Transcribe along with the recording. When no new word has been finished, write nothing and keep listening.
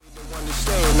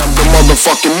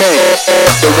motherfucking man.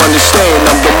 They understand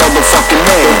I'm the motherfucking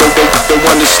man. They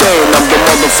understand I'm the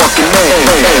motherfucking man.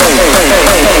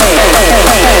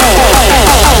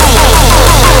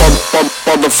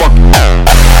 Motherfucking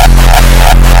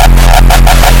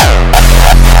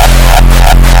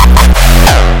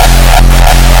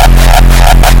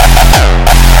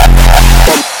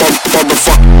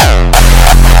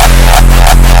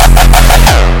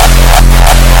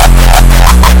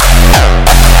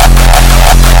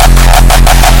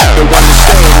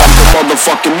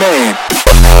motherfucking man.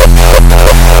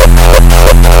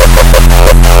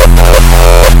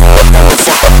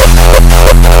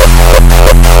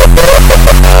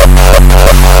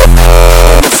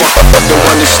 They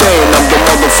understand I'm the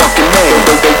motherfucking man.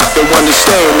 They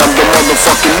understand I'm the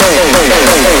motherfucking man.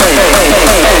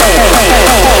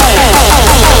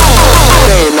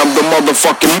 I'm the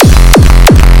motherfucking man.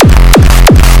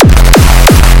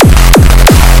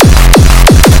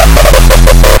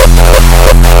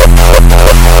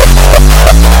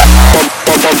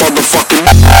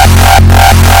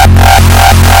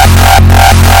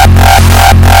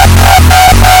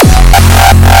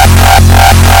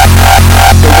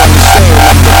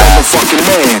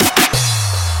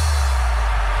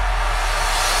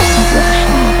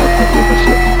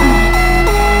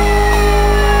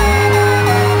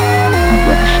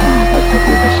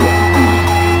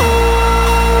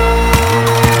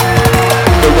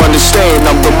 Understand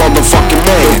I'm the motherfucking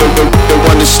man. They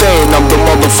understand I'm the motherfucking man. They understand I'm the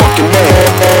motherfucking man.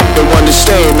 They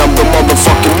understand I'm the motherfucking man. They understand I'm the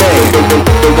motherfucking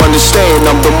man. They understand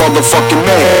I'm the motherfucking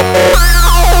man.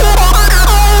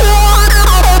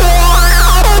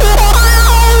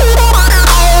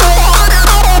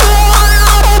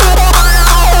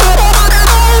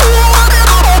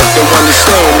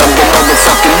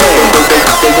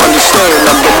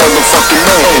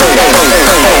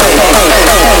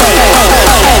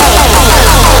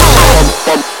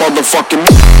 Motherfucking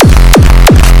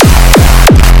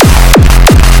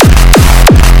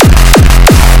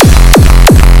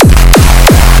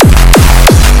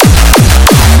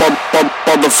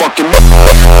motherfucking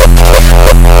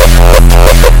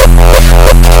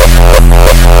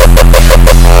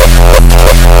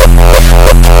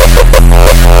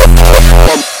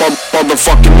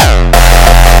motherfucking